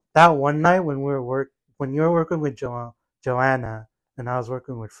that one night when when you were working with Joanna and I was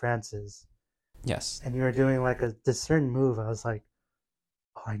working with Francis, Yes. and you were doing like this certain move, I was like,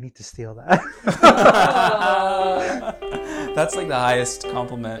 oh, I need to steal that. That's like the highest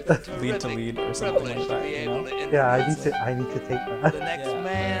compliment, lead to lead or something like that. You know? Yeah, I need to take that. The next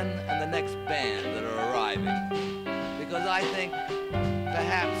man and the next band that are arriving, because I think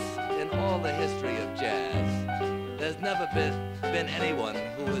perhaps in all the history of jazz, there's never been anyone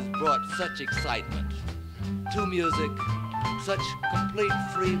who has brought such excitement to music, such complete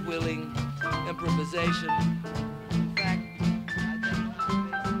freewheeling improvisation. In fact,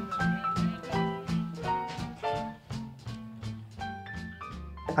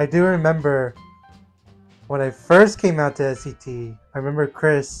 I do remember when I first came out to SCT, I remember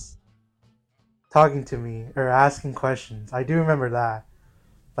Chris talking to me or asking questions. I do remember that.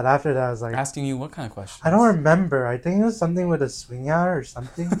 But after that, I was like, Asking you what kind of questions? I don't remember. I think it was something with a swing out or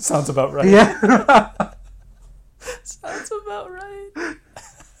something. Sounds about right. Yeah. Sounds about right.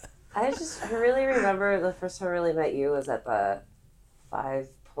 I really remember the first time I really met you was at the 5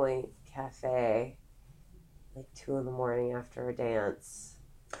 Point Cafe, like 2 a.m. after a dance.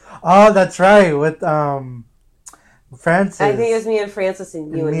 Oh, that's right. With Francis. I think it was me and Francis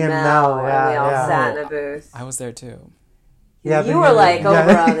and you and me and Mel, Mel, and we all yeah. sat in a booth. I was there too. Yeah, you were like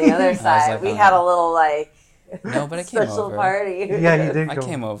over on the other was side. like, We oh, had a little like No, but I came special over. party. Yeah, you did. I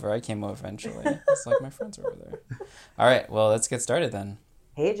came over eventually. It's like my friends are over there. All right, well, let's get started then.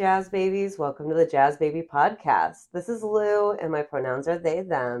 Hey, Jazz Babies. Welcome to the Jazz Baby Podcast. This is Lou, and my pronouns are they,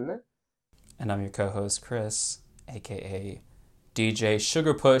 them. And I'm your co-host, Chris, a.k.a. DJ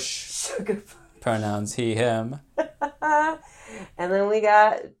Sugar Push. Pronouns he, him. And then we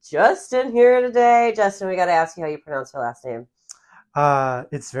got Justin here today. Justin, we got to ask you how you pronounce your last name.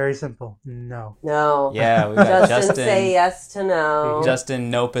 It's very simple. No. No. Yeah, we got Justin. Say yes to no.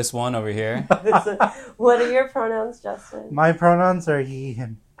 Justin Nopus 1 over here. What are your pronouns, Justin? My pronouns are he,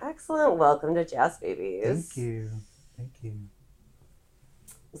 him. Excellent. Welcome to Jazz Babies. Thank you. Thank you.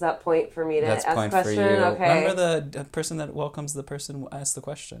 Is that point for me to That's ask point a question? for you. Okay. Remember the person that welcomes the person who asked the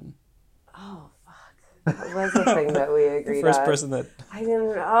question? Oh, fuck. That was the thing that we agreed on. The first person that... I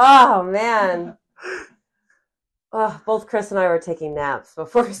didn't... Oh, man. Oh, both Chris and I were taking naps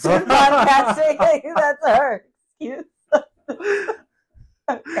before we started podcasting. That's our excuse.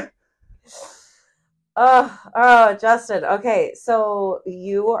 Okay. Oh, Justin. Okay, so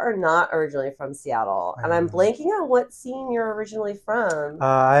you are not originally from Seattle, and I'm blanking on what scene you're originally from.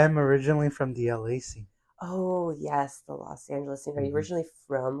 I am originally from the LA scene. Oh, yes, the Los Angeles scene. Are you originally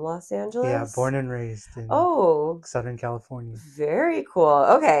from Los Angeles? Yeah, born and raised in Southern California. Very cool.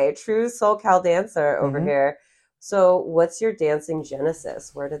 Okay, true SoCal dancer over here. So what's your dancing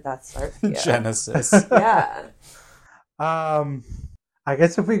genesis? Where did that start for you? Genesis. Yeah. I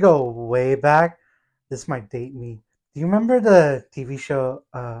guess if we go way back, this might date me. Do you remember the TV show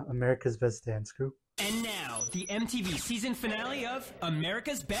America's Best Dance Crew? And now, the MTV season finale of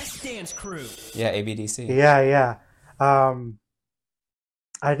America's Best Dance Crew. Yeah, ABDC. Yeah.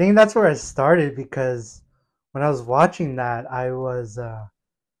 I think that's where I started because when I was watching that, I was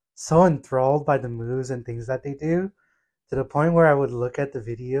so enthralled by the moves and things that they do to the point where I would look at the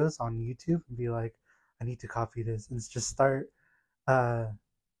videos on YouTube and be like, I need to copy this and just start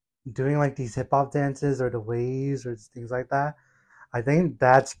doing like these hip hop dances or the waves or things like that. I think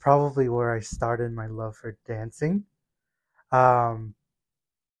that's probably where I started my love for dancing. And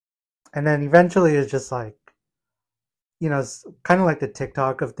then eventually it's just like, you know, it's kind of like the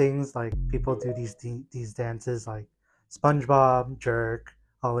TikTok of things. Like people do these dances like SpongeBob, Jerk,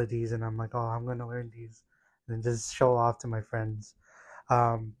 all of these. And I'm like, oh, I'm going to learn these and just show off to my friends.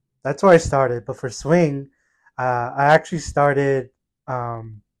 That's where I started. But for swing, I actually started at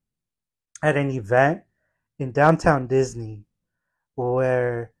an event in downtown Disney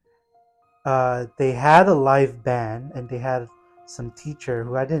where they had a live band and they had some teacher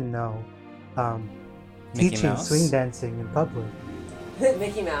who I didn't know teaching swing dancing in public.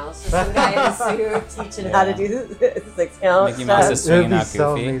 Mickey Mouse, just some guy in a suit teaching how to do the 6 count. Mickey Mouse is swinging out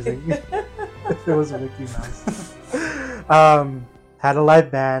so goofy. amazing if it was a Mickey Mouse. Had a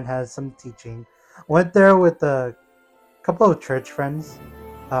live band, had some teaching. Went there with a couple of church friends.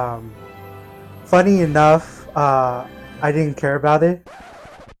 Funny enough, I didn't care about it.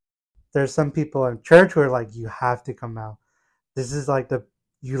 There's some people in church who are like, you have to come out. This is like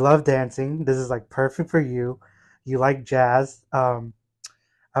you love dancing. This is like perfect for you. You like jazz.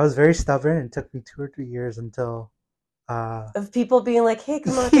 I was very stubborn and it took me 2 or 3 years until... of people being like, hey,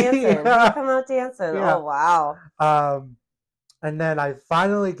 come out dancing. Yeah. Hey, come out dancing. Yeah. Oh, wow. And then I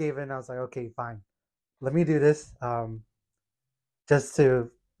finally gave in. I was like, okay, fine. Let me do this. Just to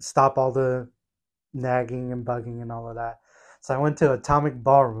stop all the nagging and bugging and all of that. So I went to Atomic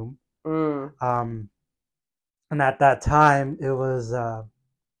Ballroom. Mm. And at that time, it was a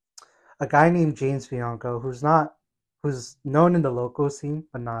guy named James Bianco, who's known in the local scene,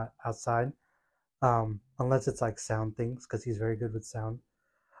 but not outside, unless it's like sound things, because he's very good with sound.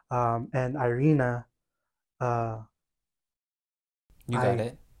 And Irina, uh, You got I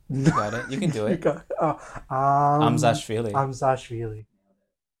it. You got it. You can do you it. got Amzashvili. Amzashvili.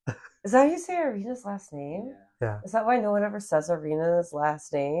 Is that how you say Arena's last name? Yeah. Is that why no one ever says Arena's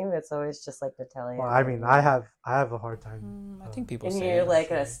last name? It's always just like Natalia. Well, I mean, I have a hard time. I think people And say you're it. like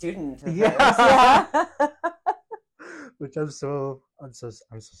a student. Of Yeah. hers. Yeah. Which I'm so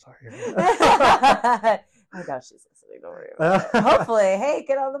sorry. My gosh, she's listening. Don't worry about it. Hopefully, hey,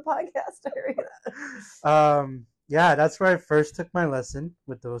 get on the podcast, Arena. Yeah, that's where I first took my lesson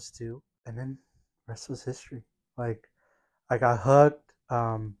with those two, and then the rest was history. Like, I got hooked.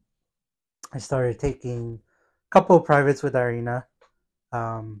 I started taking a couple of privates with Irina,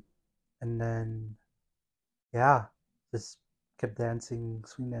 and then yeah, just kept dancing,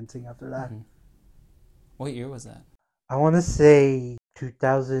 swing dancing after that. Mhm. What year was that? I want to say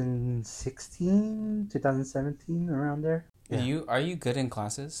 2016, 2017, around there. Yeah. Are you good in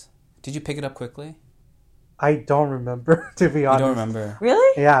classes? Did you pick it up quickly? I don't remember, to be You honest. don't remember.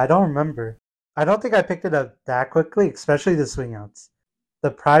 Really? Yeah, I don't remember. I don't think I picked it up that quickly, especially the swing outs.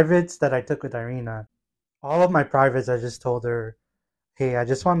 The privates that I took with Irina, all of my privates, I just told her, hey, I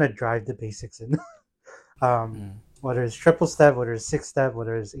just want to drive the basics in. Whether it's triple step, whether it's six step,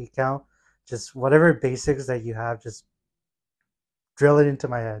 whether it's eight count, just whatever basics that you have, just drill it into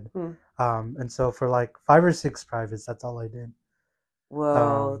my head. And so for like 5 or 6 privates, that's all I did.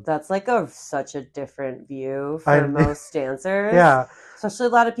 Whoa, that's like such a different view I- for most dancers. Yeah. Especially a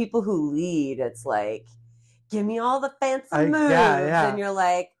lot of people who lead. It's like, give me all the fancy moves. yeah. And you're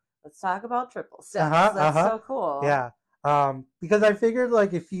like, let's talk about triple steps. Uh-huh, That's uh-huh. so cool. Yeah. Because I figured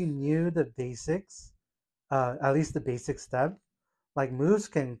like if you knew the basics, at least the basic step, like moves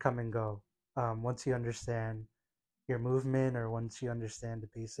can come and go once you understand your movement or once you understand the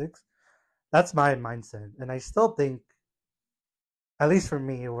basics. That's my mindset. And I still think, at least for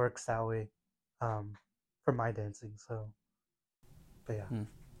me, it works that way for my dancing. So, but yeah.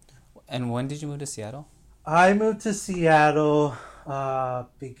 And when did you move to Seattle? I moved to Seattle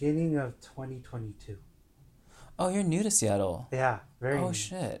beginning of 2022. Oh, you're new to Seattle. Yeah, very Oh, new.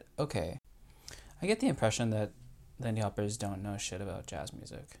 shit. Okay. I get the impression that Lindy Hoppers don't know shit about jazz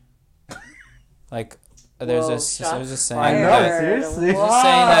music. Like, there's Whoa, this shots saying I know, that, seriously. there's a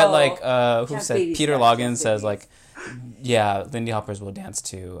saying that, like, who Just said, baby Peter steps, Loggins just says, babies. like, yeah, Lindy Hoppers will dance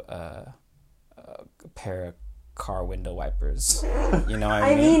to a pair of car window wipers. You know what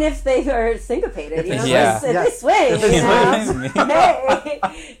I I mean, if they are syncopated, you know, Yeah. if they swing, You you know know. what I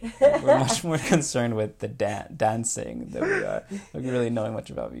Hey. We're much more concerned with the dancing than we are like really knowing much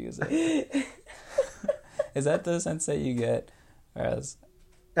about music. Is that the sense that you get? Whereas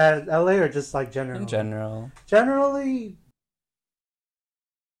At LA or just like general? in general, Generally,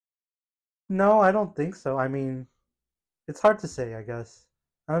 no, I don't think so. I mean, it's hard to say, I guess.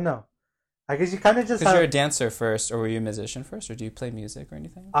 I don't know. I guess you kind of just because have... you're a dancer first, or were you a musician first, or do you play music or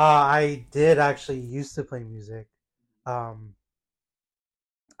anything? I did actually used to play music.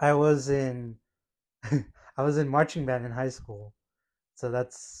 I was in I was in marching band in high school, so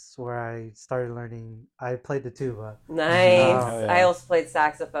that's where I started learning. I played the tuba. Nice. Oh, yeah. I also played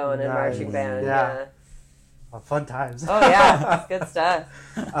saxophone and Nice. marching band. Yeah. Yeah. Fun times. Oh yeah, it's good stuff.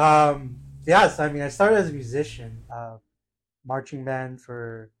 Yes, I mean I started as a musician, marching band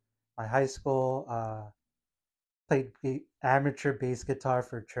for my high school. Played amateur bass guitar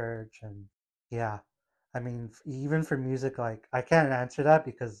for church, and yeah, I mean even for music, like I can't answer that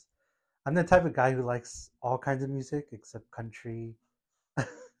because I'm the type of guy who likes all kinds of music except country.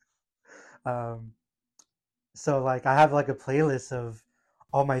 um, so like I have like a playlist of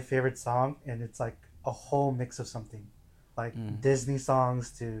all my favorite songs, and it's like a whole mix of something, like Disney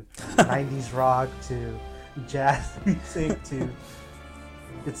songs to 90s rock to jazz music to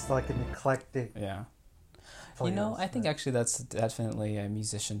it's like an eclectic. Yeah. Playlist, You know, I think but- actually that's definitely a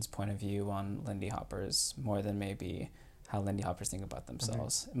musician's point of view on Lindy Hoppers more than maybe how Lindy Hoppers think about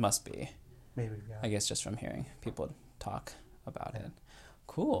themselves. It must be. Maybe, yeah. I guess just from hearing people talk about it.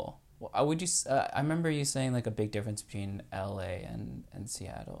 Cool. Well, would you? I remember you saying like a big difference between LA and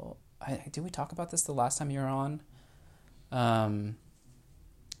Seattle. Did we talk about this the last time you were on?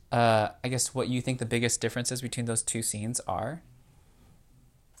 I guess what you think the biggest differences between those two scenes are?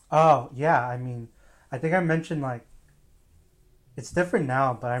 Oh, yeah. I mean, I think I mentioned like It's different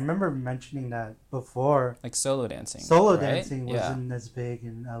now, but I remember mentioning that before. Like solo dancing, Solo right? dancing Yeah. wasn't as big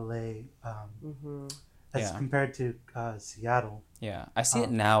in LA Mm-hmm. as Yeah. compared to Seattle. Yeah. I see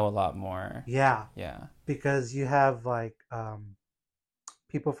it now a lot more. Yeah, Yeah. because you have like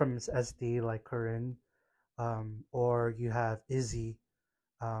people from SD like Corinne, or you have Izzy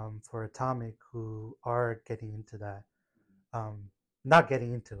for Atomic who are getting into that. Not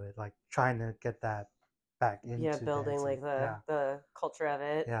getting into it, like trying to get that back Yeah, into building dancing. like Yeah, the culture of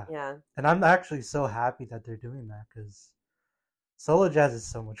it. yeah. Yeah. And I'm actually so happy that they're doing that because solo jazz is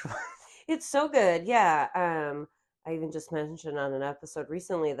so much fun. It's so good. Yeah. I even just mentioned on an episode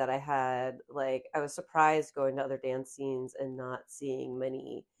recently that I had like I was surprised going to other dance scenes and not seeing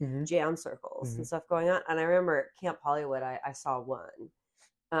many hmm jam circles hmm and stuff going on. And I remember at Camp Hollywood I saw one.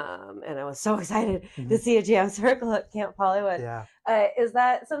 And I was so excited to hmm see a jam circle at Camp Hollywood. Yeah. Is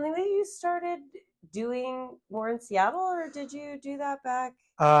that something that you started doing more in Seattle, or did you do that back?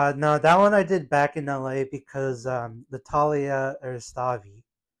 No, that one I did back in LA because Natalia Aristavi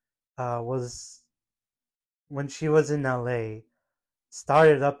was when she was in LA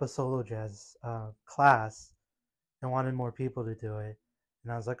started up a solo jazz class and wanted more people to do it.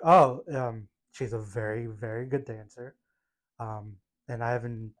 And I was like, oh, she's a very, very good dancer. Um, and I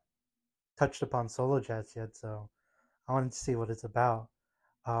haven't touched upon solo jazz yet, so I wanted to see what it's about.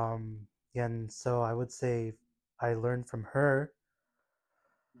 And so I would say I learned from her,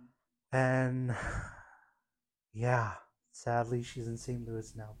 and yeah, sadly she's in St.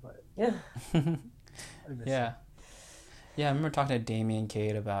 Louis now, but Yeah. I miss Yeah. her. Yeah, I remember talking to Damien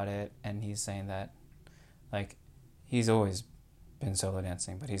Cade about it, and he's saying that, like, he's always been solo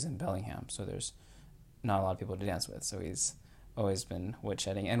dancing, but he's in Bellingham, so there's not a lot of people to dance with, so he's always been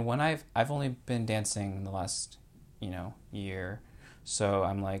woodshedding. And when I've only been dancing in the last, year, so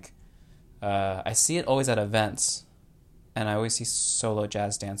I'm like, I see it always at events, and I always see solo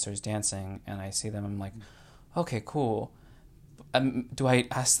jazz dancers dancing, and I see them, I'm like, okay, cool. Do I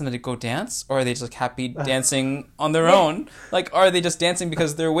ask them to go dance, or are they just happy dancing on their own? Like, are they just dancing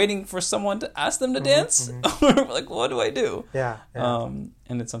because they're waiting for someone to ask them to dance? Or like, what do I do? Yeah, And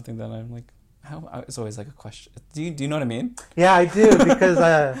it's something that I'm like, it's always like a question. Do you know what I mean? yeah, I do because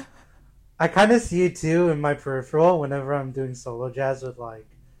I kind of see it too in my peripheral whenever I'm doing solo jazz with like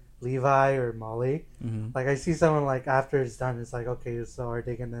Levi or Molly. Mm-hmm. Like I see someone like after it's done, it's like, okay, so are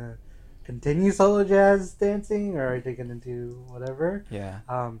they gonna continue solo jazz dancing or are they gonna do whatever? Yeah.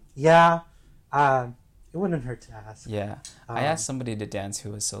 Yeah. It wouldn't hurt to ask. Yeah. I asked somebody to dance who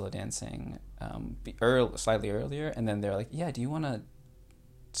was solo dancing slightly earlier, and then they're like, yeah, do you want to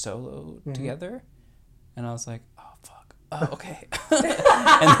solo together? And I was like, oh, fuck. Oh, okay.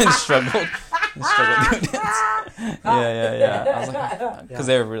 And then struggled to dance. Yeah. I was like, because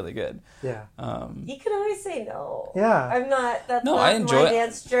they were really good. Yeah. You can always say no. Yeah. I'm not. That's No, not I enjoy my it.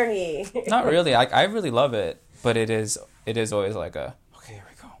 dance journey. Not really. I really love it, but it is always like a, okay, here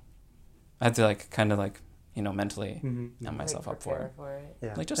we go. I have to like kind of like, mentally amp myself up for it.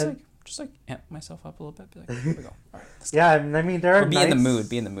 Yeah. Like just like amp myself up a little bit. Be like, here we go. All right. Yeah, I mean there are Or be nights,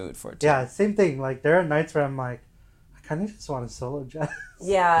 in the mood for it too. Yeah, same thing. Like there are nights where I'm like, I kind of just want to solo jazz.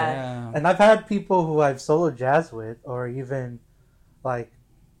 Yeah. And I've had people who I've solo jazz with, or even like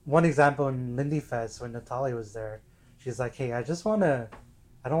one example in Lindy Fest when Natalia was there. She's like, "Hey, I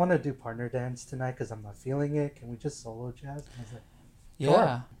don't want to do partner dance tonight because I'm not feeling it. Can we just solo jazz?" And I was like,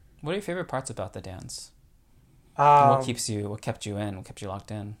 Yeah. What are your favorite parts about the dance? "Sure." What kept you in? What kept you locked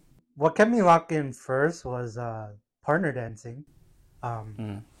in? What kept me locked in first was partner dancing,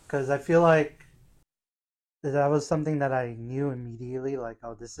 because I feel like that was something that I knew immediately. Like,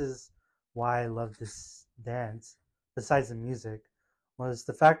 oh, this is why I love this dance. Besides the music, was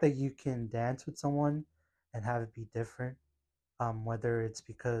the fact that you can dance with someone and have it be different. Whether it's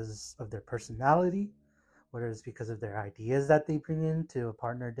because of their personality, whether it's because of their ideas that they bring into a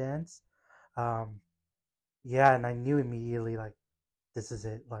partner dance. Um, yeah, and I knew immediately like this is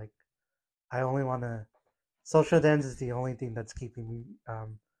it. Like I only want to. Social dance is the only thing that's keeping me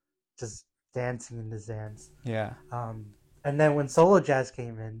just dancing in this dance. Yeah. And then when solo jazz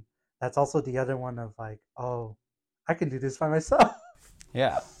came in, that's also the other one of like, oh, I can do this by myself.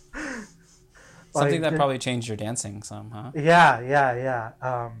 Yeah. Something that probably changed your dancing some, huh? Yeah.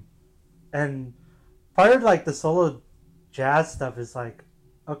 And part of like the solo jazz stuff is like,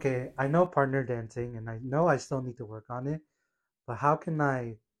 okay, I know partner dancing and I know I still need to work on it, but how can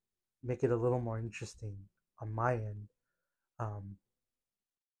I make it a little more interesting on my end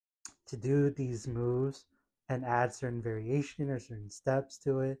to do these moves and add certain variation or certain steps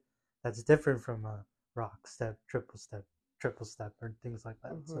to it that's different from a rock step, triple step, or things like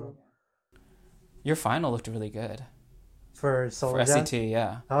that. So Your final looked really good. For For solo jazz? SCT,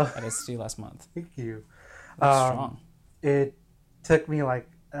 yeah. Oh, At SCT last month. thank you. That's strong. It took me like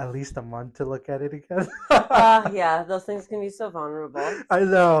at least a month to look at it again. Yeah, those things can be so vulnerable. I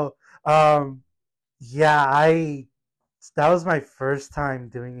know. Yeah, that was my first time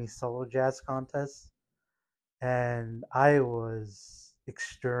doing a solo jazz contest, and I was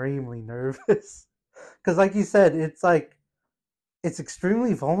extremely nervous because, like you said, it's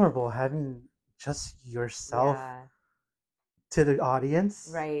extremely vulnerable having just yourself Yeah, to the audience.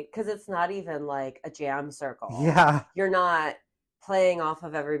 right. Because it's not even like a jam circle. Yeah. You're not playing off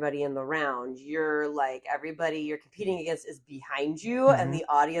of everybody in the round. You're like everybody you're competing against is behind you, and Mhm. the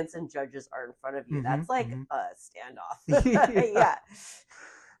audience and judges are in front of you. Mhm, That's like mhm. a standoff. Yeah. Yeah.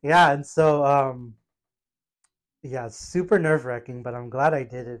 Yeah, and so yeah, it's super nerve-wracking, but I'm glad I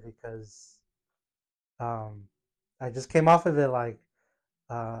did it because um I just came off of it like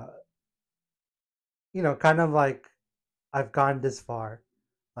uh kind of like I've gone this far.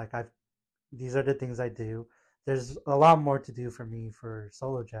 Like I've these are the things I do. There's a lot more to do for me for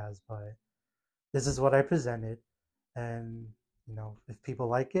solo jazz, but this is what I presented, and if people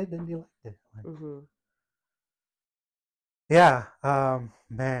like it, then they liked it. Like, Hmm. yeah,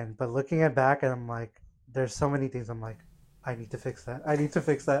 man. But looking at back, and I'm like, there's so many things. I'm like, I need to fix that. I need to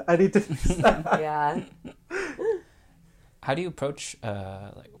fix that. I need to fix that. Yeah. How do you approach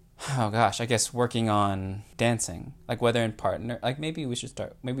like oh gosh, I guess working on dancing, like whether in partner, like maybe we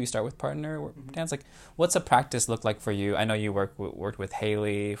start with partner dance. Like what's a practice look like for you? I know you worked with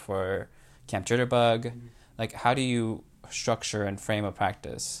Haley for Camp Jitterbug. Like how do you structure and frame a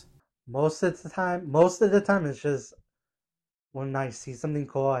practice? Most of the time, it's just when I see something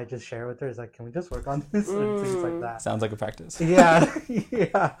cool, I just share with her. It's like, can we just work on this and things like that. Sounds like a practice. Yeah,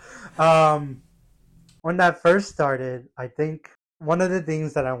 yeah. When that first started, I think one of the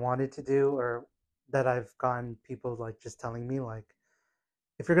things that I wanted to do, or that I've gotten people like just telling me, like,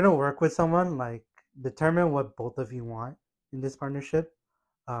 if you're gonna work with someone, like, determine what both of you want in this partnership.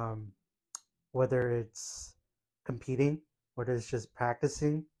 Um, whether it's competing, whether it's just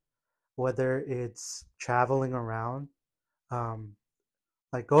practicing, whether it's traveling around. Um,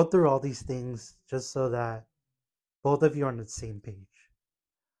 like, go through all these things just so that both of you are on the same page.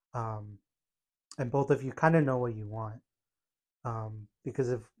 Um, and both of you kind of know what you want. Because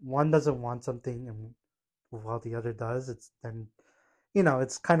if one doesn't want something and while the other does, it's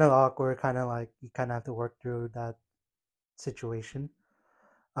kind of awkward, kind of like you kind of have to work through that situation.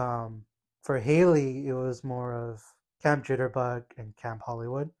 Um, for Haley, it was more of Camp Jitterbug and Camp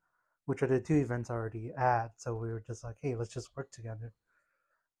Hollywood, which are the two events I already at. So we were just like, hey, let's just work together.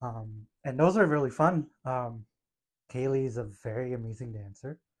 And those are really fun. Haley is a very amazing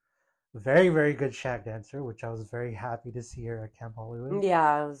dancer, very, very good shag dancer, which I was very happy to see her at Camp Hollywood.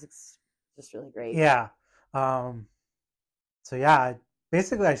 Yeah, it was just really great. Yeah. Um, so yeah,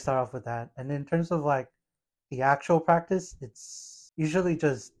 basically I start off with that. And in terms of like the actual practice, it's usually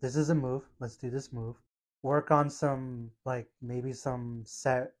just this is a move. Let's do this move. Work on some like maybe some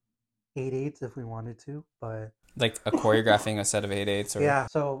set 8/8 if we wanted to, but Like a choreographing a set of 8/8 or yeah.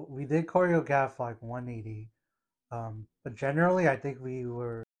 So we did choreograph like 180. But generally, I think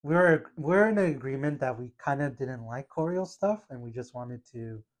we're in agreement that we kind of didn't like choreo stuff, and we just wanted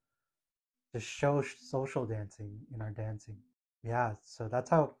to just show social dancing in our dancing. Yeah, so that's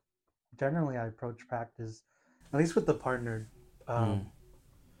how generally I approach practice, at least with the partner.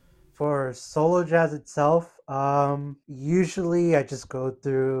 For solo jazz itself, usually I just go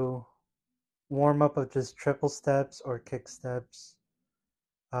through warm up of just triple steps or kick steps.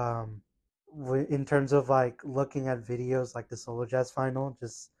 Um, in terms of like looking at videos like the solo jazz final,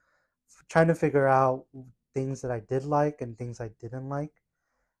 just trying to figure out things that I did like and things I didn't like.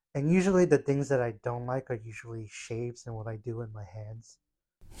 And usually the things that I don't like are usually shapes and what I do with my hands.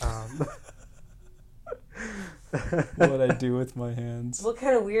 Um, what I do with my hands. What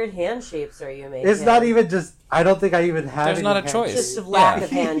kind of weird hand shapes are you making? It's not even just. I don't think I even have. There's any not a hand choice. Just a lack Yeah. of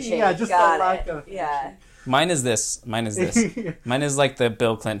hand shape. Yeah, just Got a lack it. of. Yeah. Mine is this. Mine is like the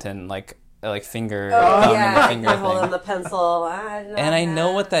Bill Clinton like finger Oh thumb yeah, and finger you're holding thing. the pencil. And I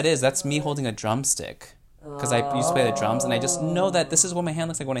know what that is. That's me holding a drumstick. Because I used to play the drums, and I just know that this is what my hand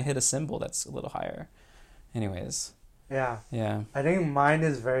looks like when I hit a cymbal that's a little higher. Anyways, Yeah, yeah. I think mine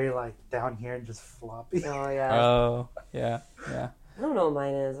is very like down here and just floppy. Oh yeah. Oh, yeah, yeah. I don't know what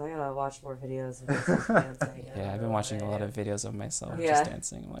mine is. I gotta watch more videos of myself dancing. Yeah, I've been watching a lot of videos of myself Yeah. just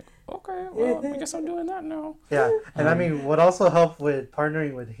dancing. I'm like, okay, well, I guess I'm doing that now. Yeah, and I mean, what also helped with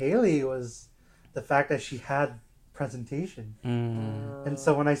partnering with Haley was the fact that she had presentation, and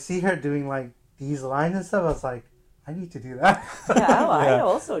so when I see her doing like these lines and stuff, I was like, I need to do that. Yeah, I Yeah.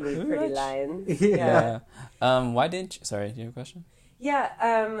 also need Pretty pretty much. lines. Yeah. Why didn't you? Sorry, do you have a question?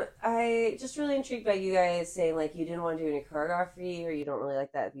 Yeah, I just really intrigued by you guys saying like you didn't want to do any choreography or you don't really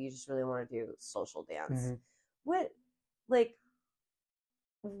like that, but you just really want to do social dance. Mhm. What, like,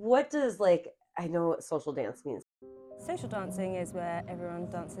 what does like I know what social dance means. Social dancing is where everyone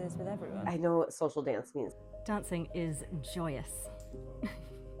dances with everyone. I know what social dance means. Dancing is joyous.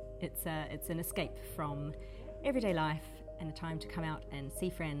 It's an escape from everyday life and a time to come out and see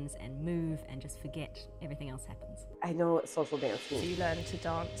friends and move and just forget everything else happens. I know what social dance So means. you learn to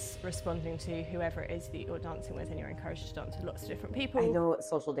dance responding to whoever it is that you're dancing with, and you're encouraged to dance with lots of different people. I know what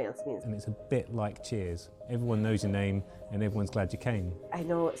social dance means. And it's a bit like Cheers. Everyone knows your name and everyone's glad you came. I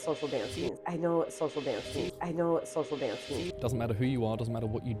know what social dance means. I know what social dance means. I know what social dance means. Doesn't matter who you are, doesn't matter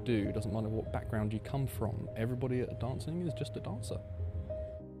what you do, doesn't matter what background you come from. Everybody at dancing is just a dancer.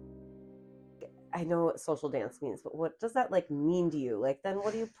 I know what social dance means, but what does that like mean to you? Like, then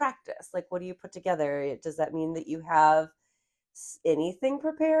what do you practice? Like, what do you put together? Does that mean that you have anything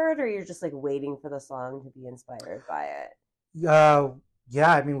prepared, or you're just like waiting for the song to be inspired by it? Yeah,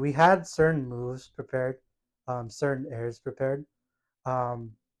 I mean, we had certain moves prepared, certain airs prepared.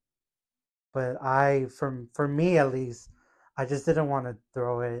 Um, but for me at least, I just didn't want to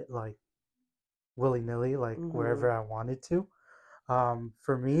throw it like willy nilly, like wherever I wanted to.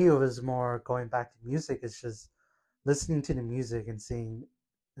 For me, it was more going back to music. It's just listening to the music and seeing,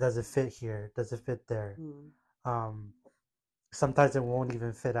 does it fit here? Does it fit there? Um, Sometimes it won't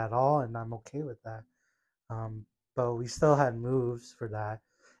even fit at all, and I'm okay with that. But we still had moves for that.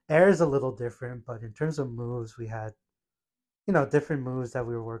 Air is a little different, but in terms of moves, we had, different moves that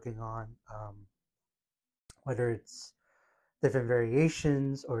we were working on, whether it's different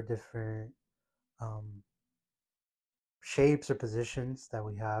variations or different um, shapes or positions that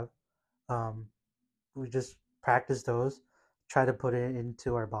we have. Um, we just practice those, try to put it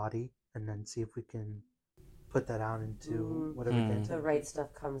into our body, and then see if we can put that out into whatever dance. The right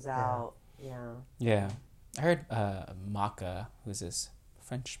stuff comes out. Yeah. Yeah. I heard Maka, who's this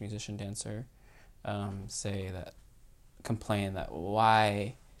French musician dancer, complain that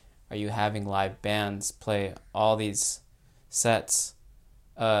why are you having live bands play all these sets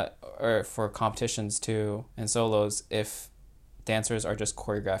or for competitions too and solos if dancers are just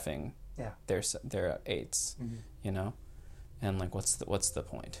choreographing their eights, you know, and like what's the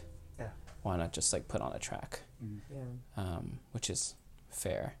point? Why not just like put on a track? Which is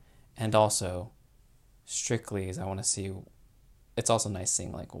fair. And also strictly is I want to see, it's also nice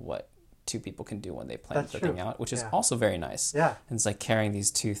seeing like what two people can do when they plan the thing out, which is also very nice. And it's like carrying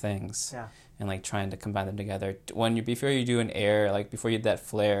these two things and like trying to combine them together. Before you do an air, like before you did that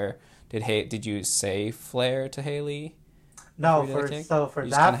flare, did you say flare to Haley? No, for you that flare,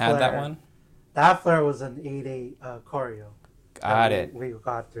 had that one? That flare was an 8/8 choreo. Got it. We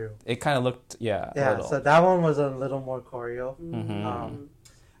got through. It kind of looked, Yeah, little. so that one was a little more choreo.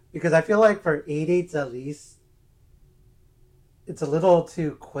 Because I feel like for 8/8s at least, it's a little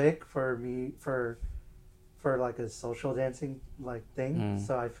too quick for me for like a social dancing like thing.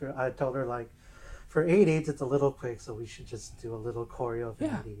 So I told her like for 8/8s it's a little quick, so we should just do a little choreo of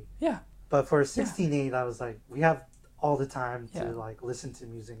 8/8. Yeah. But for 16/8, I was like, we have all the time to like listen to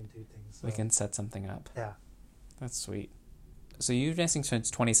music and do things. So. We can set something up. Yeah. That's sweet. So you've been dancing since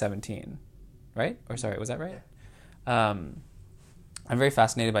 2017, right? Or sorry, was that right? Yeah. I'm very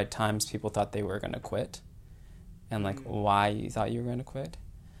fascinated by times people thought they were going to quit and like why you thought you were going to quit.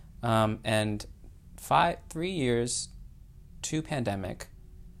 And 3 years to pandemic,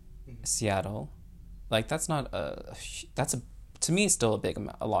 Seattle, like that's to me still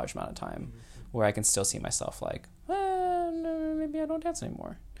a large amount of time where I can still see myself like, no, maybe I don't dance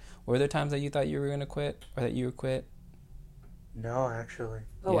anymore. Were there times that you thought you were going to quit or that you would quit? No, actually.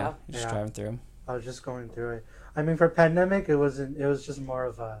 Oh, wow. You're just driving through. I was just going through it. I mean, for pandemic, it was just more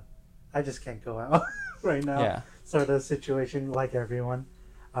of a, I just can't go out right now sort of situation like everyone.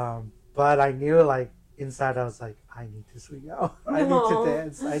 But I knew like inside I was like, I need to swing out. I need to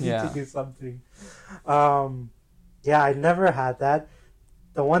dance. I need to do something. I never had that.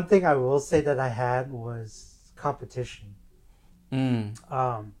 The one thing I will say that I had was competition.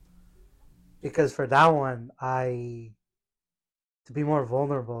 Because for that one, to be more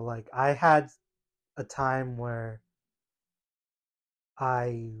vulnerable, like I had a time where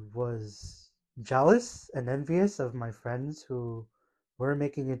I was jealous and envious of my friends who were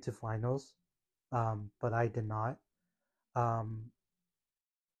making it to finals, but I did not.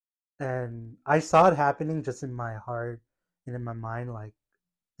 And I saw it happening just in my heart and in my mind, like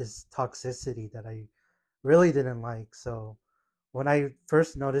this toxicity that I really didn't like. So when I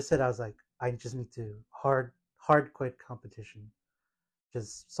first noticed it, I was like, I just need to hard hard quit competition.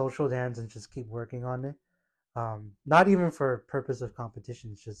 Just social dance and just keep working on it. Not even for purpose of competition.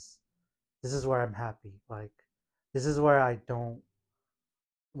 It's just this is where I'm happy. Like this is where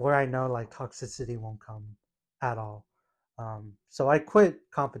where I know like toxicity won't come at all. So I quit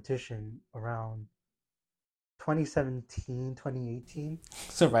competition around 2017, 2018.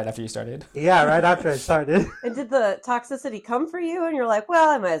 So right after you started? Yeah, right after I started. And did the toxicity come for you and you're like, well,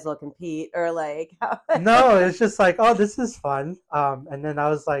 I might as well compete? Or like, how? No, it's just like, oh, this is fun. And then I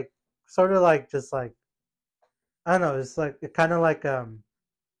was like, sort of like, just like, I don't know, it's like, it kind of like,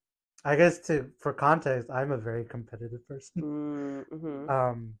 I guess for context, I'm a very competitive person.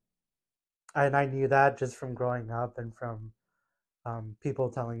 Mm-hmm. And I knew that just from growing up and from people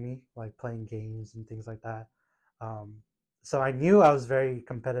telling me, like playing games and things like that. Um, so I knew I was a very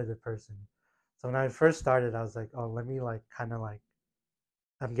competitive person. So when I first started, I was like, oh, let me like kind of like,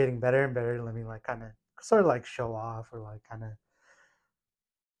 I'm getting better and better. Let me like kind of sort of like show off or like kind of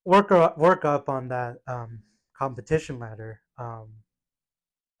work up on that competition ladder.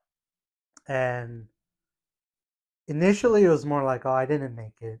 And initially it was more like, oh, I didn't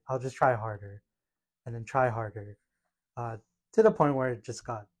make it. I'll just try harder and then try harder. Uh, to the point where it just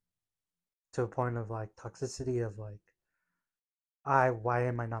got to a point of like toxicity of like, why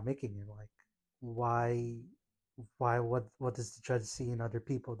am I not making it? Like, why, what does the judge see in other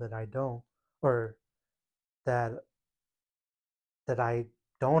people that I don't, or that I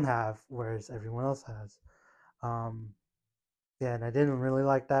don't have, whereas everyone else has? Um, yeah, and I didn't really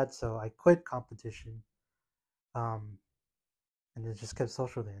like that, so I quit competition. Um, and it just kept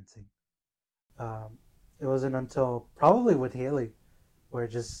social dancing. Um, it wasn't until probably with Haley where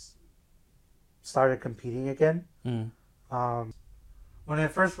it just started competing again. Mm. When I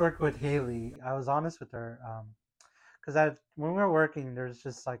first worked with Haley, I was honest with her, because when we were working, there's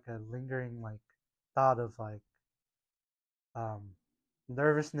just like a lingering like thought of like um,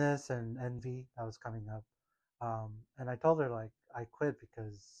 nervousness and envy that was coming up. And I told her like I quit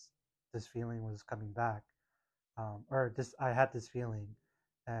because this feeling was coming back, or this I had this feeling,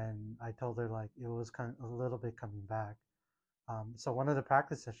 and I told her like it was kind of a little bit coming back. So one of the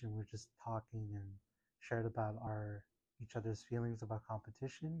practice sessions we were just talking and shared about our each other's feelings about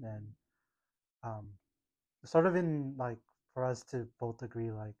competition and um, sort of in like for us to both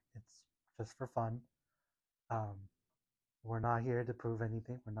agree like it's just for fun. Um, we're not here to prove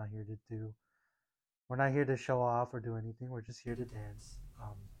anything. We're not here to show off or do anything. We're just here to dance.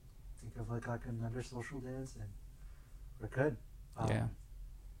 Think of like another social dance, and we're good. Yeah,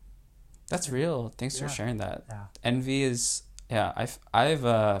 that's real. Thanks for sharing that. Yeah. Envy is I've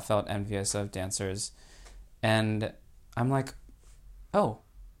felt envious of dancers, and I'm like, oh,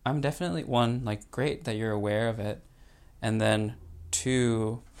 I'm definitely one like great that you're aware of it, and then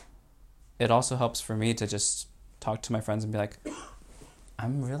two, it also helps for me to just talk to my friends and be like,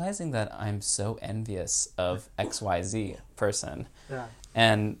 I'm realizing that I'm so envious of XYZ person. Yeah.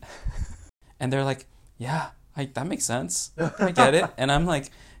 And they're like, yeah, that makes sense. I get it. And I'm like,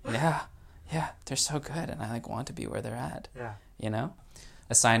 yeah, they're so good. And I like want to be where they're at. Yeah. You know?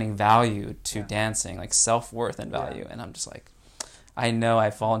 Assigning value to dancing, like self-worth and value. And I'm just like, I know I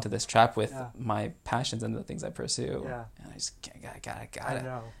fall into this trap with my passions and the things I pursue. Yeah. And I just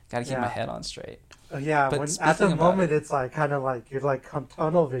gotta keep my head on straight. Yeah, but at the moment it's like kind of like you're like on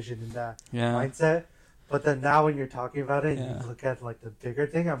tunnel vision in that mindset. But then now when you're talking about it, and you look at like the bigger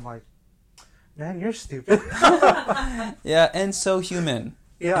thing. I'm like, man, you're stupid. Yeah, and so human.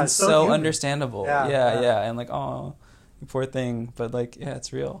 Yeah, and so human. Understandable. Yeah, and like, oh, you poor thing. But like, yeah,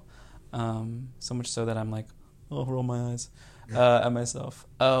 it's real. So much so that I'm like, oh, roll my eyes at myself.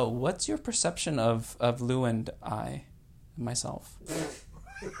 What's your perception of Lou and I, myself?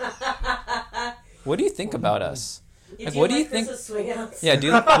 What do you think about us? Like, what do you think?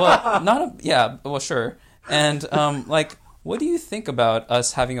 Yeah, well, sure. And like, what do you think about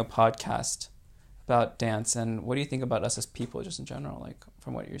us having a podcast about dance, and what do you think about us as people, just in general, like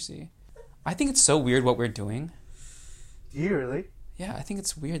from what you see? I think it's so weird what we're doing. Do you really? Yeah, I think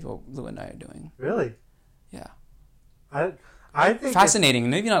it's weird what Lou and I are doing. Really? Yeah. I think fascinating.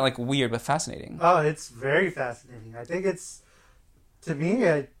 Maybe not like weird, but fascinating. Oh, it's very fascinating. I think it's, to me,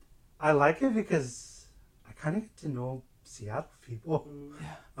 I like it because I kind of get to know Seattle people.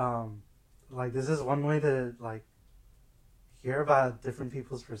 Yeah. Like this is one way to like hear about different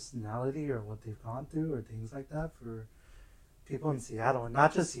people's personality or what they've gone through or things like that for people in Seattle, and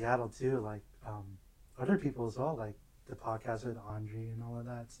not just Seattle too, like other people as well, like the podcast with Andre and all of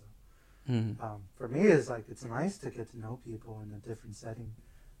that. So for me, it's like it's nice to get to know people in a different setting.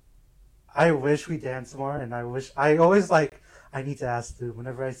 I wish we danced more, and I always like I need to ask Lou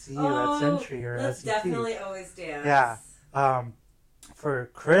whenever I see you at Century or let's SET. definitely always dance. Yeah. For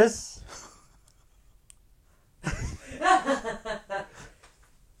Chris, where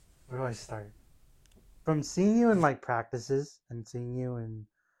do I start? From seeing you in like practices and seeing you in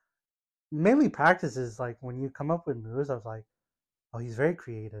mainly practices, like when you come up with moves, I was like, oh, he's very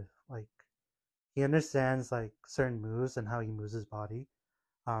creative. Like he understands like certain moves and how he moves his body,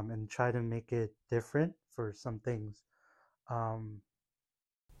 and try to make it different for some things. Feel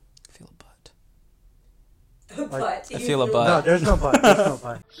a butt. Butt. I feel a No, butt. there's no butt. There's no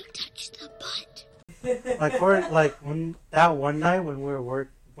butt. He touched the butt. Like for like when that one night when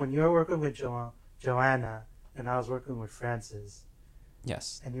when you were working with Joanna and I was working with Francis,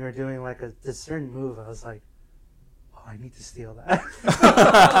 Yes. and you were doing like this certain move, I was like, oh, I need to steal that.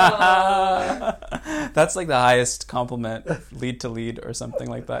 That's like the highest compliment, lead to lead or something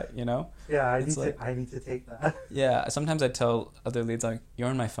like that, you know? Yeah, It's like- I need to take that. Yeah, sometimes I tell other leads, like, you're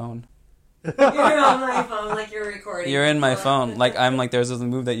on my phone. You're on my phone like you're recording. You're in my phone. Like, I'm like, there's this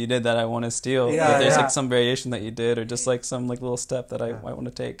move that you did that I want to steal. Yeah, Or there's yeah. like some variation that you did or just like some like little step that I want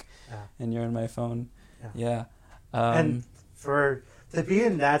to take. Yeah. And you're in my phone. Yeah. Yeah. And to be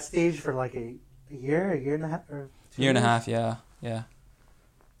in that stage for like a year and a half, or 2 year and a years, half, yeah. Yeah.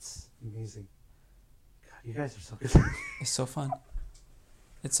 it's amazing. God, you guys are so good. It's so fun.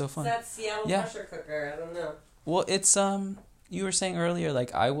 It's so fun. It's that Seattle Yeah. pressure cooker. I don't know. Well, it's you were saying earlier,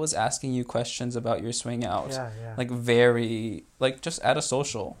 like I was asking you questions about your swing out, Yeah. like very like just at a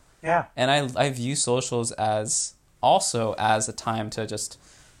social, Yeah. and I view socials as also as a time to just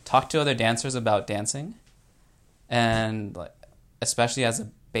talk to other dancers about dancing, and like especially as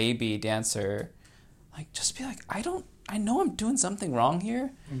a baby dancer, like just be like I know I'm doing something wrong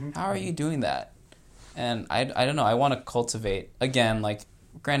here. Mm-hmm. How are you doing that? And I don't know. I want to cultivate again. Like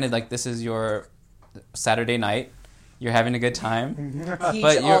granted, like this is your Saturday night. You're having a good time. Teach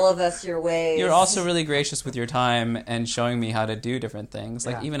But all of us your ways. You're also really gracious with your time and showing me how to do different things.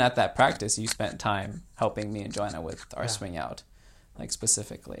 Like even at that practice, you spent time helping me and Joanna with our swing out, like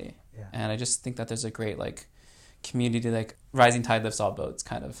specifically. Yeah. And I just think that there's a great like community, like rising tide lifts all boats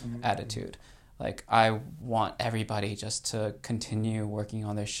kind of attitude. Like I want everybody just to continue working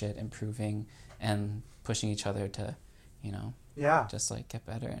on their shit, improving and pushing each other to, you know, just like get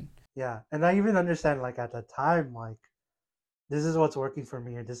better. And Yeah, and I even understand like at the time like this is what's working for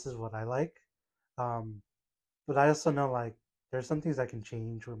me or this is what I like. But I also know like there's some things I can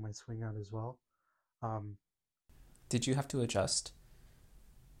change with my swing out as well. Did you have to adjust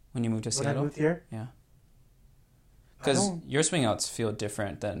when you moved to When Seattle? I moved here? Yeah. Because your swing outs feel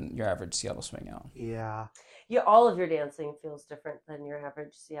different than your average Seattle swing out. Yeah. Yeah, all of your dancing feels different than your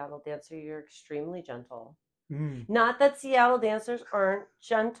average Seattle dancer. You're extremely gentle. Not that Seattle dancers aren't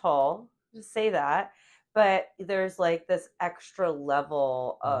gentle, just say that, but there's like this extra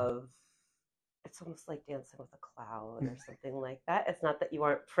level of, it's almost like dancing with a cloud or something like that. It's not that you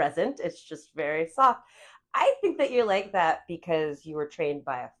aren't present, it's just very soft. I think that you're like that because you were trained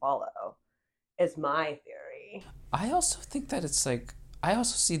by a follow, is my theory. I also think that it's like, I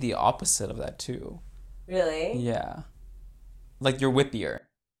also see the opposite of that too. Really? Yeah. Like you're whippier.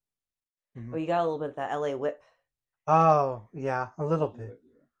 Well, you got a little bit of that LA whip. Oh, yeah, a little bit.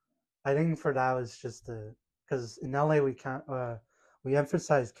 I think for that was just because in LA we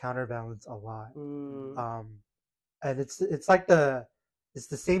emphasize counterbalance a lot. And it's like it's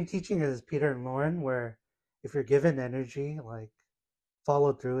the same teaching as Peter and Lauren, where if you're given energy, like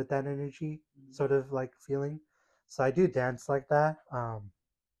follow through with that energy, sort of like feeling. So I do dance like that.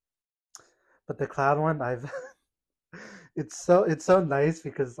 But the cloud one, it's so nice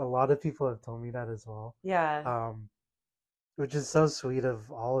because a lot of people have told me that as well. Yeah. Which is so sweet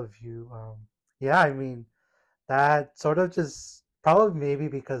of all of you. Yeah, I mean, that sort of just probably maybe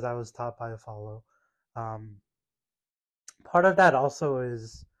because I was taught by a follow. Part of that also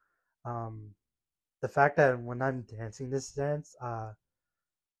is the fact that when I'm dancing this dance, the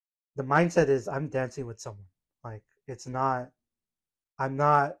mindset is I'm dancing with someone. Like I'm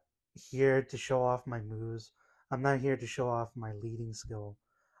not here to show off my moves. I'm not here to show off my leading skill.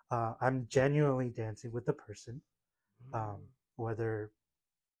 I'm genuinely dancing with the person, whether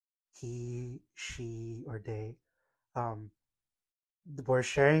he, she, or they. We're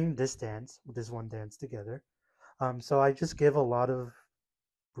sharing this one dance together. So I just give a lot of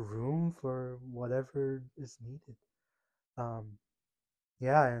room for whatever is needed.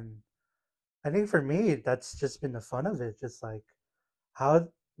 Yeah, and I think for me that's just been the fun of it. Just like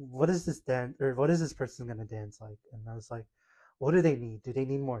what is this dance or what is this person gonna dance like? And I was like, what do they need? Do they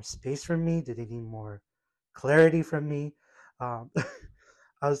need more space from me? Do they need more clarity from me? I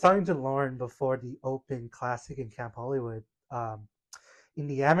was talking to Lauren before the Open Classic in Camp Hollywood. in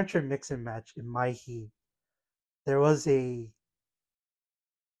the amateur mix and match in my heat, there was I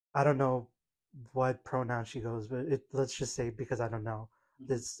don't know what pronoun she goes, but let's just say, because I don't know,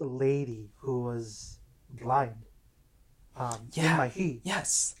 this lady who was blind in my heat.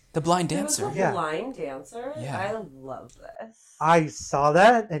 Yes. The blind dancer. There was a blind dancer? Yeah. I love this. I saw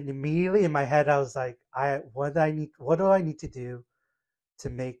that, and immediately in my head I was like, what do I need to do to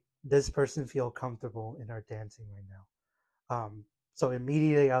make this person feel comfortable in our dancing right now? So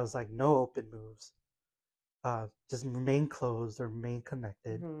immediately I was like, no open moves. Just remain closed or remain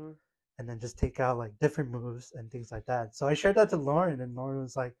connected, and then just take out like different moves and things like that. So I shared that to Lauren, and Lauren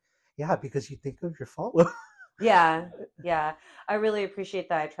was like, yeah, because you think of your follow. Yeah. I really appreciate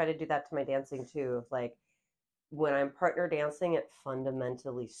that. I try to do that to my dancing too. Like, when I'm partner dancing, it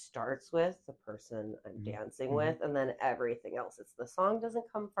fundamentally starts with the person I'm dancing with, and then everything else. It's the song doesn't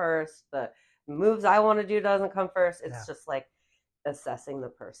come first, the moves I want to do doesn't come first. It's just like assessing the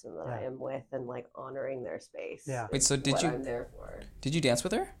person that I am with and like honoring their space. Yeah. Wait, so I'm there for. Did you dance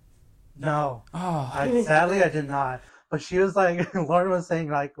with her? No. Oh. Sadly, I did not. But she was like, Lauren was saying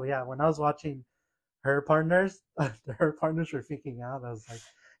like, well, yeah, when I was watching her partners were freaking out. I was like,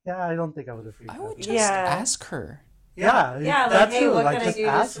 yeah, I don't think I would have freaked out. I would just ask her. Yeah, like, hey, what can I do to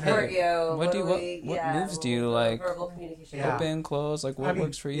ask support her. you? What moves do you like? Verbal communication. Open, close, like what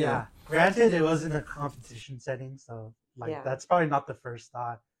works for you? Yeah. Granted, it was in a competition setting, so like that's probably not the first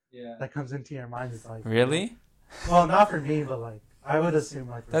thought that comes into your mind. Is like, really? Well, not for me, but like I would assume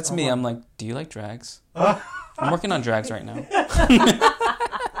like that's me. I'm like, do you like drags? I'm working on drags right now.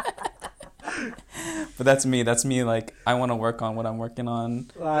 But that's me. That's me. Like, I want to work on what I'm working on.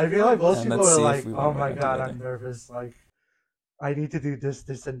 I feel like most people are like, "Oh my god, I'm nervous. Like, I need to do this,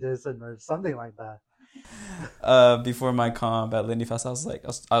 and this, and or something like that." Before my comp at Lindy Fest, I was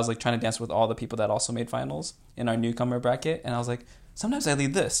like trying to dance with all the people that also made finals in our newcomer bracket, and I was like, sometimes I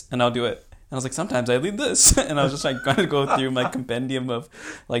lead this, and I'll do it. And I was like, sometimes I lead this, and I was just like going to go through my compendium of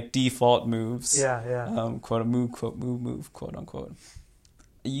like default moves. Yeah. Quote move, quote unquote.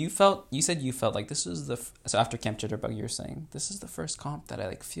 You said you felt like this was so after Camp Jitterbug, you were saying this is the first comp that I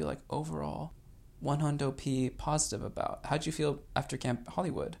like feel like overall 100p positive about. How'd you feel after Camp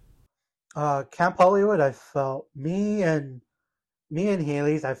Hollywood? Camp Hollywood, I felt me and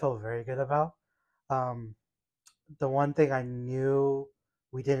Haley's I felt very good about. The one thing I knew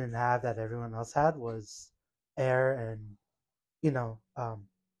we didn't have that everyone else had was air, and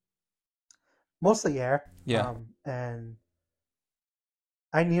mostly air. Yeah. And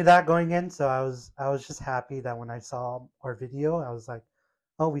I knew that going in, so I was just happy that when I saw our video, I was like,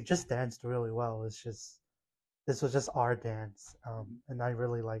 oh, we just danced really well. This was just our dance, and I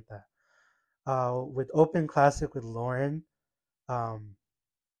really like that. With Open Classic with Lauren,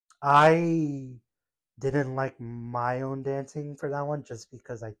 I didn't like my own dancing for that one just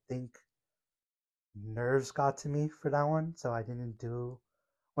because I think nerves got to me for that one, so I didn't do.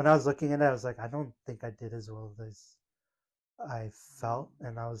 When I was looking at it, I was like, I don't think I did as well as I felt,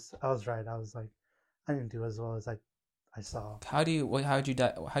 and I was right. I was like, I didn't do as well as I saw. How do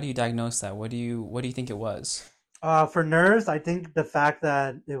you diagnose that? What do you think it was? For nerves, I think the fact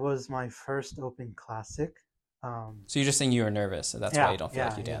that it was my first Open Classic. So you're just saying you were nervous, so that's why you don't feel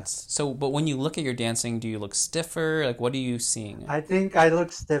like you danced. So, but when you look at your dancing, do you look stiffer? Like, what are you seeing? I think I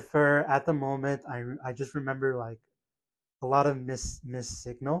look stiffer at the moment. I just remember like a lot of miss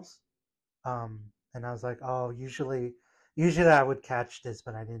signals, and I was like, oh, usually I would catch this,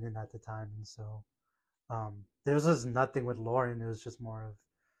 but I didn't at the time, and so there was nothing with Lauren. It was just more of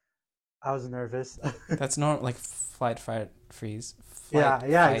I was nervous. That's not like flight, fight, freeze. Fight,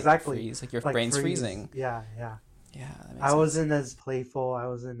 exactly. Freeze. Like your brain's freezing. Yeah. Yeah, that makes I sense. wasn't as playful. I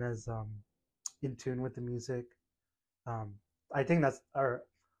wasn't as in tune with the music. I think that's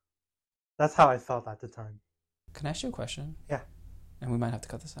how I felt at the time. Can I ask you a question? Yeah. And we might have to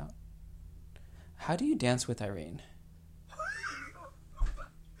cut this out. How do you dance with Irene?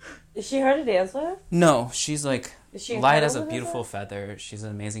 Is she hard to dance with? No, she's like she light as a beautiful feather. She's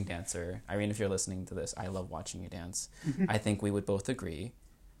an amazing dancer. Irene, if you're listening to this, I love watching you dance. I think we would both agree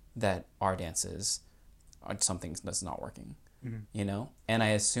that our dances are something that's not working. You know? And I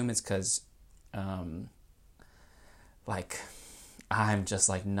assume it's because, like, I'm just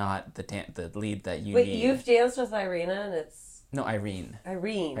like not the lead that you need. Wait, you've danced with Irina and it's... No, Irene.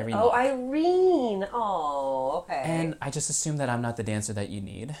 Irene. Oh, Irene. Oh, okay. And I just assume that I'm not the dancer that you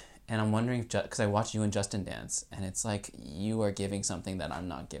need. And I'm wondering, because I watch you and Justin dance, and it's like you are giving something that I'm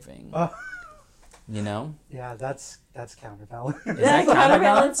not giving. You know? Yeah, that's counterbalance. Is that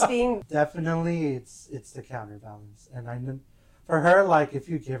counterbalance? Definitely, it's the counterbalance. And I know for her, like if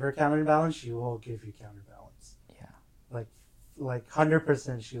you give her counterbalance, she will give you counterbalance. Yeah. Like like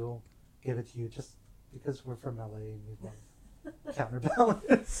 100% she'll give it to you just because we're from LA and we love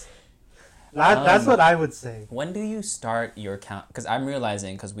Counterbalance. That's what I would say. When do you start your count? Because I'm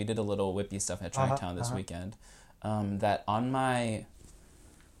realizing, because we did a little whippy stuff at Chinatown this weekend, that on my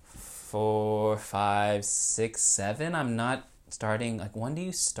 4, 5, 6, 7, I'm not starting. Like, when do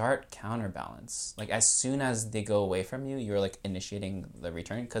you start Counterbalance? Like, as soon as they go away from you, you're like initiating the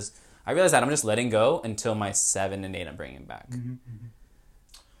return. Because I realize that I'm just letting go until my 7 and 8 I'm bringing back.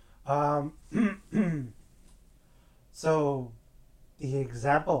 So the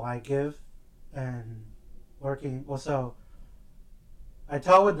example I give and working, well, so I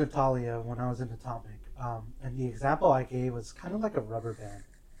taught with Natalia when I was in Atomic, and the example I gave was kind of like a rubber band.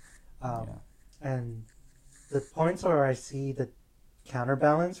 And the points where I see the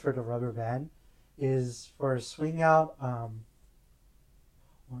counterbalance for the rubber band is for a swing out, 1,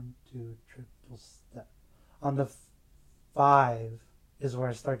 2, triple step. On the 5 is where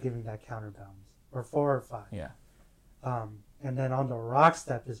I start giving that counterbalance, or 4 or 5. Yeah. And then on the rock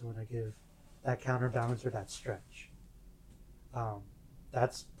step is when I give that counterbalance or that stretch.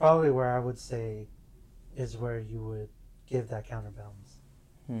 That's probably where I would say is where you would give that counterbalance.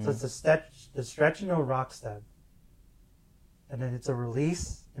 So it's the stretch and no rock step, and then it's a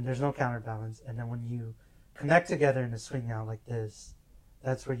release and there's no counterbalance, and then when you connect together in a swing out like this,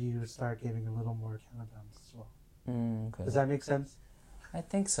 that's where you start giving a little more counterbalance as well. Okay. Does that make sense? I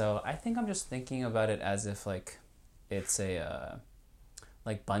think so. I think I'm just thinking about it as if like it's a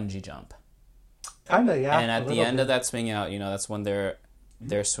like bungee jump. Kinda, yeah. And at the end of that swing out, that's when they're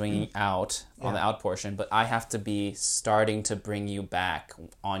swinging out on the out portion, but I have to be starting to bring you back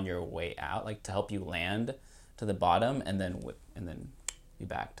on your way out, like to help you land to the bottom, and then you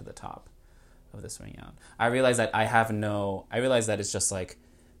back to the top of the swing out. I realize that it's just like,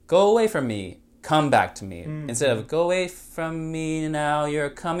 go away from me, come back to me, instead of go away from me, now you're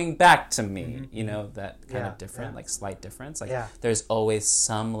coming back to me. That kind of different, like slight difference. Like there's always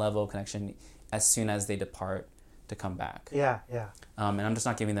some level of connection as soon as they depart to come back. Yeah. And I'm just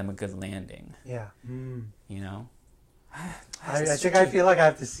not giving them a good landing. Yeah. I feel like I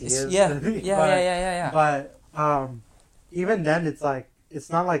have to see it. Yeah. But even then, it's like, it's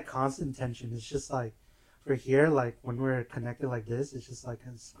not like constant tension. It's just like, for here, like when we're connected like this, it's just like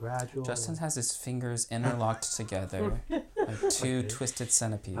it's gradual. Justin has his fingers interlocked together, like two twisted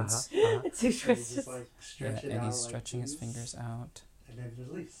centipedes. Two twisted. And he's stretching his fingers out. And then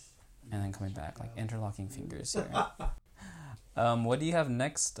release. And then coming back, like interlocking fingers here. What do you have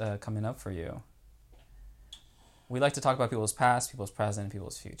next coming up for you? We like to talk about people's past, people's present,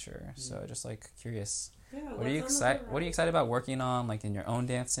 people's future. So just like curious, what are you excited about working on, like in your own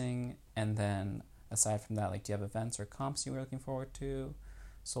dancing? And then aside from that, like, do you have events or comps you were looking forward to,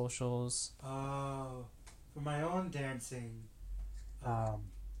 socials? For my own dancing,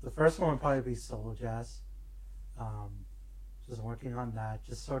 the first one would probably be solo jazz. Just working on that,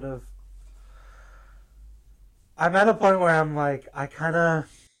 just sort of. I'm at a point where I'm like, I kind of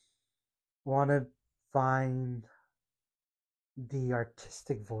want to find the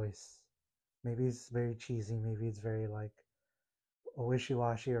artistic voice. Maybe it's very cheesy, maybe it's very like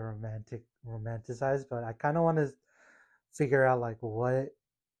wishy-washy or romanticized, but I kind of want to figure out like what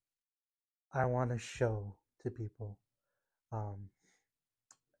I want to show to people.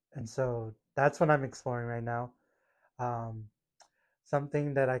 And so that's what I'm exploring right now.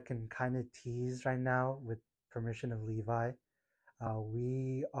 Something that I can kind of tease right now with permission of Levi.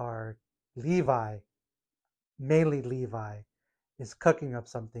 Mainly Levi, is cooking up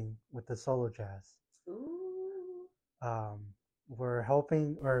something with the solo jazz. Ooh.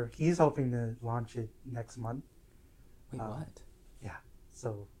 He's hoping to launch it next month. Wait, what? Yeah.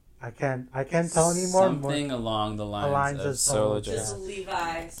 So I can't tell anymore. Something along the lines of solo jazz. Just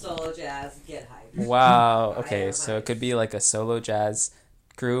Levi, solo jazz, get hyped. Wow. Okay, so it could be like a solo jazz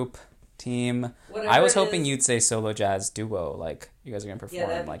group, team. Whatever I was hoping you'd say solo jazz duo, like you guys are gonna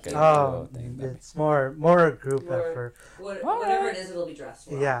perform like a duo thing. It's more a group effort. Whatever it is, it'll be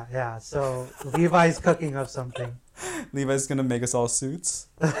dressed well. Yeah. So Levi's cooking up something. Levi's gonna make us all suits.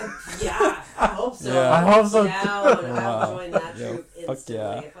 Yeah, I hope so. Yeah. I hope so. I'll join that troop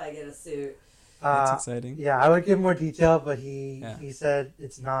instantly if I get a suit. That's exciting. Yeah, I would give more detail, but he said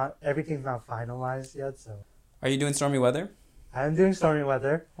everything's not finalized yet. So, are you doing Stormy Weather? I'm doing Stormy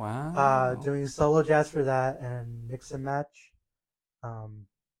Weather. Wow. Doing solo jazz for that and mix and match.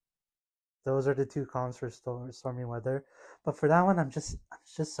 Those are the two comps for Stormy Weather. But for that one, I'm just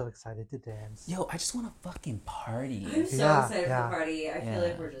so excited to dance. Yo, I just want to fucking party. I'm so excited for the party. I feel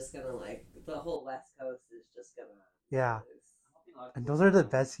like we're just gonna the whole West Coast is just gonna. Yeah. And those are the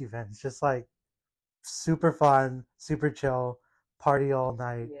best events. Just like super fun, super chill. party all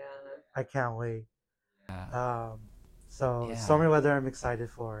night. Yeah. I can't wait. Yeah. So Yeah. stormy weather, I'm excited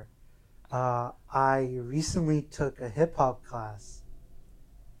for. I recently took a hip hop class.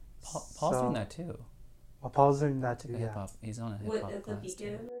 Paul's doing that too. Well, Paul's doing that Took too. a Yeah. hip-hop. He's on a hip What, hop at the class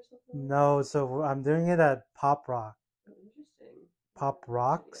Beacon too. or something? No, so I'm doing it at Pop Rock. Oh, interesting. Pop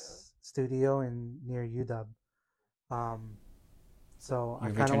Rocks studio in near UW. So I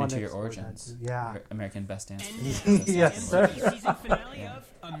You're kind of returning want to to your explore that origins. too. Yeah. Your American Best Dance. Yes, sir. Season finale of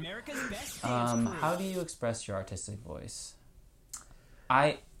America's Best Dance Crew. How do you express your artistic voice?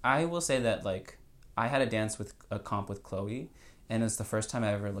 I will say that like I had a dance with a comp with Chloe, and it's the first time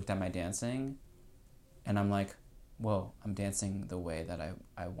I ever looked at my dancing, and I'm like, whoa, I'm dancing the way that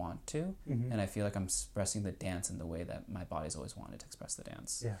I want to, and I feel like I'm expressing the dance in the way that my body's always wanted to express the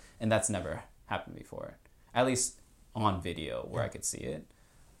dance. Yeah. And that's never happened before, at least on video where I could see it.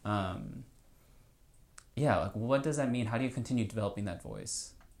 Yeah, like what does that mean? How do you continue developing that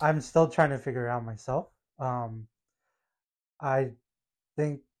voice? I'm still trying to figure it out myself. I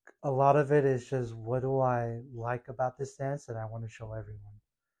think a lot of it is just what do I like about this dance that I want to show everyone.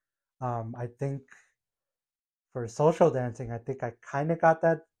 I think for social dancing, I think I kind of got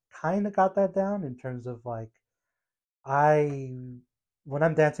that down in terms of like I when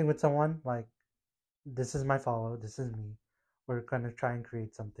I'm dancing with someone, like this is my follow, this is me. We're gonna try and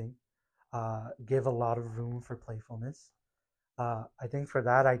create something. Give a lot of room for playfulness. I think for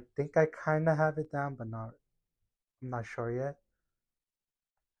that, I think I kind of have it down, but I'm not sure yet.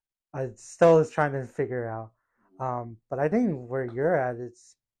 I still is trying to figure out. But I think where you're at,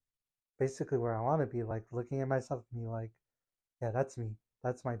 it's basically where I want to be. Like looking at myself and be like, yeah, that's me.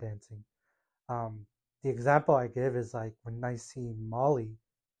 That's my dancing. The example I give is like when I see Molly,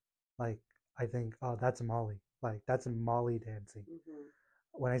 like I think, oh, that's Molly. Like that's Molly dancing.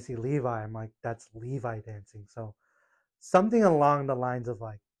 When I see Levi, I'm like, that's Levi dancing. So something along the lines of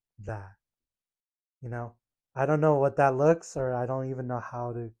like that. You know, I don't know what that looks, or I don't even know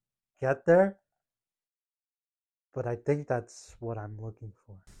how to get there, but I think that's what I'm looking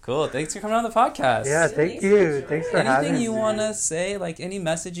for. Cool. Thanks for coming on the podcast. Yeah, thank you. Thanks for having me. Anything you want to say? Like any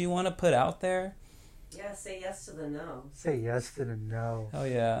message you want to put out there? Yeah, say yes to the no. Say yes to the no. Hell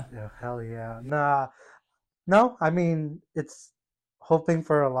yeah. Yeah, hell yeah. Nah, no. I mean, it's hoping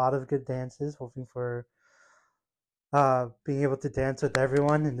for a lot of good dances. Hoping for being able to dance with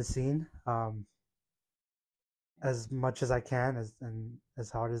everyone in the scene. As much as I can, and as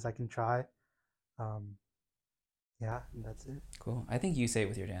hard as I can try. Yeah, and that's it. Cool. I think you say it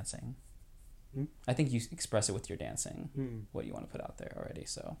with your dancing. I think you express it with your dancing, what you want to put out there already.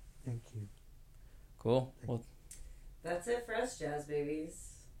 So thank you. Cool. Well, that's it for us, Jazz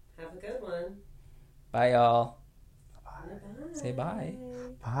Babies. Have a good one. Bye, y'all. Bye. Say bye.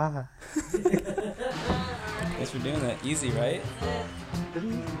 Bye. Thanks for doing that. Easy, right?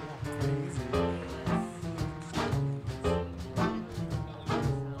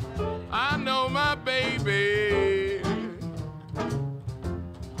 I know my baby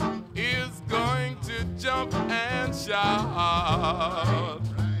is going to jump and shout.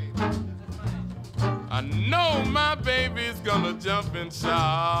 I know my baby's gonna jump and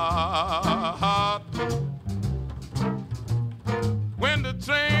shout. When the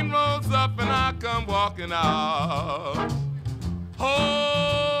train rolls up and I come walking out, oh,